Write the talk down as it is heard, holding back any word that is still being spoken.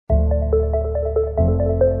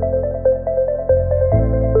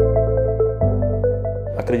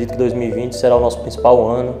Acredito que 2020 será o nosso principal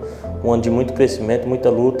ano, um ano de muito crescimento, muita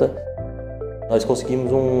luta. Nós conseguimos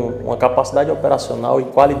uma capacidade operacional e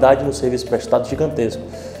qualidade no serviço prestado gigantesco.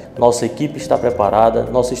 Nossa equipe está preparada,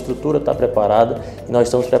 nossa estrutura está preparada e nós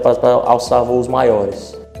estamos preparados para alçar voos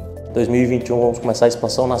maiores. Em 2021 vamos começar a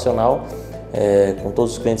expansão nacional, com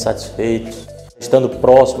todos os clientes satisfeitos, estando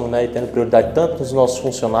próximo, e tendo prioridade tanto nos nossos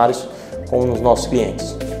funcionários como nos nossos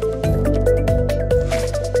clientes.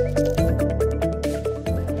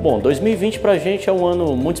 Bom, 2020 para a gente é um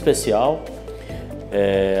ano muito especial.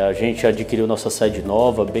 A gente adquiriu nossa sede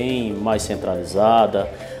nova, bem mais centralizada.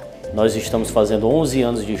 Nós estamos fazendo 11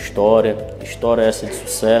 anos de história essa de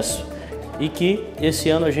sucesso, e que esse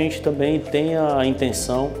ano a gente também tem a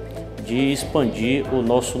intenção de expandir o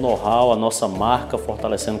nosso know-how, a nossa marca,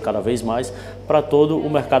 fortalecendo cada vez mais para todo o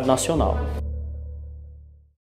mercado nacional.